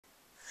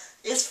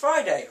It's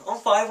Friday on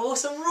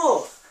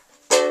 5awesomeRAWR.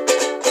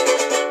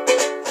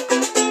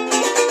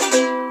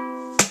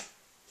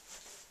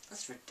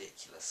 That's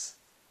ridiculous.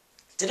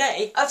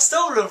 Today, I've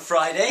stolen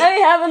Friday. No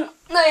you haven't.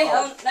 No you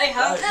haven't. No you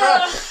haven't.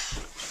 No.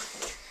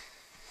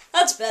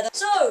 That's better.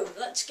 So,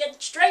 let's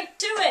get straight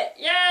to it.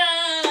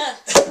 Yeah!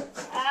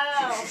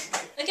 Ow.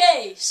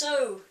 Okay,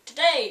 so,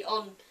 today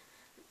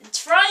it's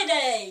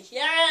Friday.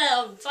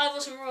 Yeah, on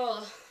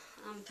 5awesomeRAWR.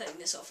 I'm putting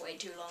this off way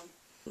too long.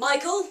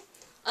 Michael,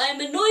 I am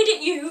annoyed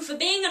at you for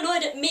being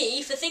annoyed at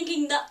me for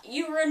thinking that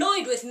you were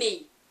annoyed with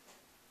me.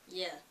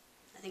 Yeah,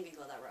 I think we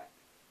got that right.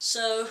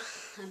 So,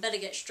 I better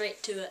get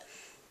straight to it.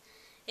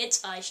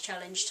 It's ice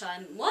challenge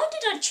time. Why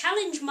did I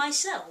challenge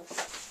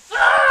myself?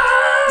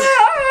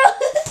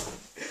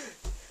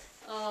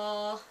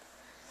 Oh,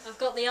 I've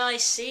got the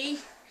ice, see?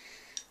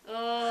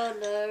 Oh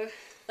no.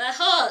 That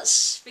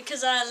hurts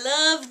because I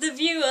love the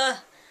viewer.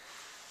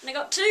 And I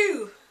got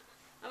 2.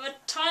 I'm a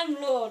Time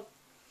Lord.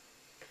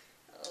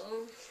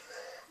 Oh.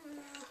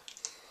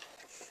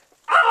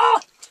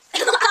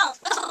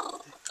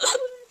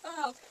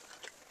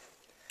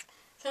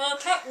 So our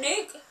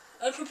technique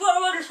is to put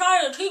them on the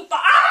side of the teeth, but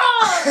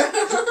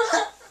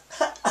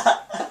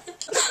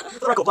For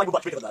the record, Michael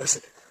much bigger than those.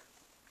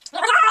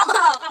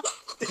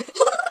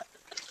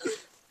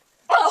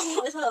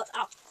 Oh, this hurts.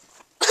 Ow.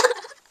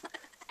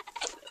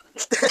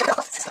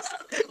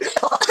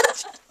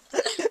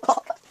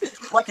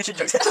 Like your chin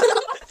jokes.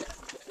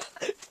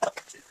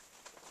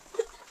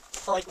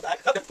 I like that.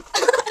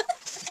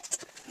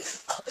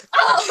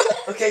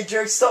 Okay,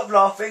 Joe, stop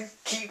laughing.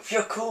 Keep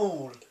your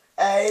cool.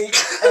 Hey.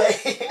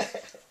 Okay.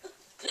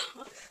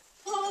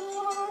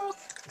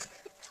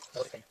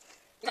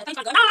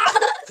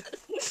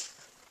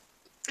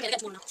 Okay,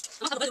 get more now.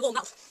 I must have a really warm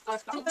mouth.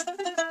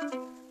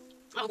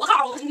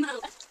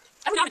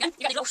 Every now and again,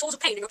 you get these little sores of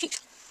pain in your teeth.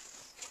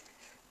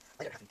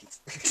 I don't have any teeth.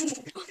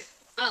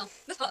 Oh,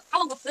 this hurt. How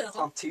long was this?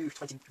 I'm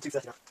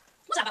 2:30 now.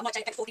 What's that? That might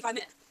take 45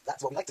 minutes.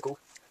 That's what we like to call.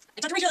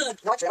 Exaggeration!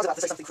 No, actually, I was about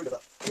to say something cruder,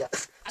 but yeah.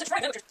 As it's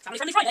Friday, which is Family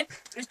Friendly Friday.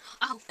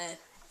 Oh. Okay.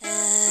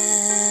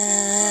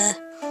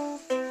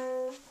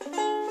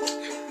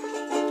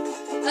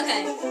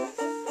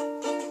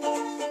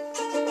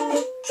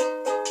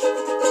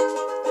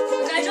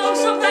 Okay, John,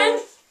 stop then.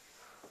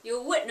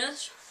 You'll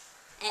witness.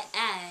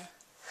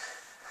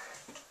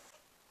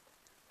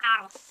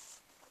 Ow.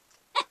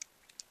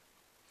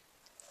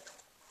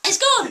 It's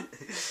gone!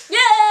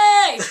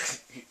 Yay!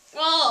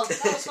 Oh,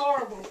 that was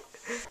horrible.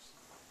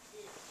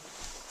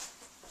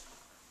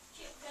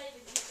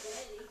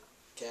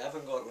 Okay, I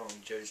haven't got long.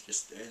 Joe's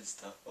just doing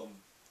stuff.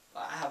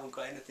 I haven't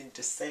got anything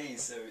to say,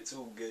 so it's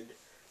all good.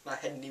 My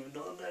head ain't even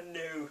on. I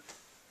know.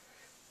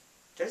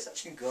 Joe's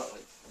actually got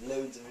like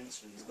loads of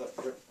instruments. He's got.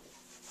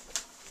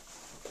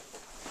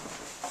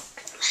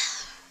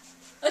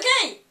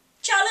 Okay,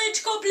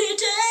 challenge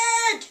completed.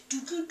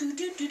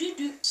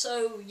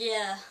 So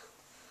yeah,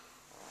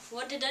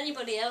 what did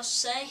anybody else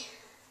say?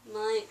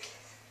 Mike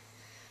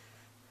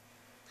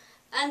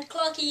and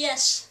Clarky,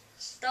 yes.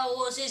 Star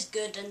Wars is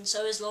good, and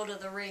so is Lord of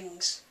the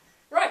Rings.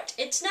 Right,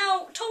 it's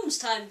now Tom's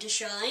time to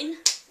shine,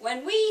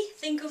 when we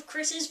think of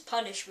Chris's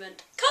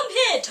punishment. Come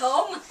here,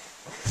 Tom!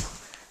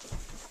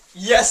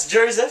 Yes,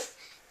 Joseph!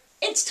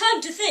 It's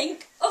time to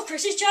think of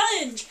Chris's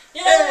challenge!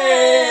 Yay!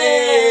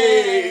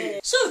 Hey!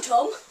 So,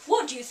 Tom,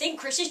 what do you think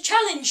Chris's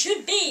challenge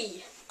should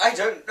be? I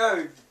don't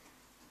know,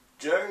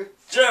 Joe.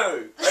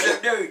 Joe! I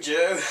don't know,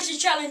 Joe. Chris's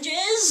challenge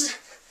is...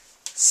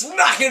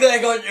 Smack an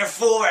egg on your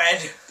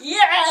forehead!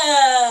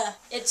 Yeah!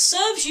 It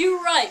serves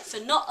you right for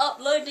not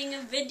uploading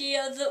a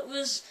video that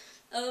was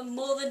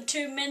more than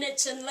 2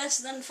 minutes and less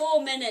than 4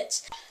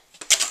 minutes.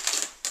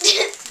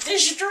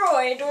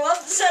 Destroyed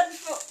once and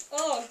for...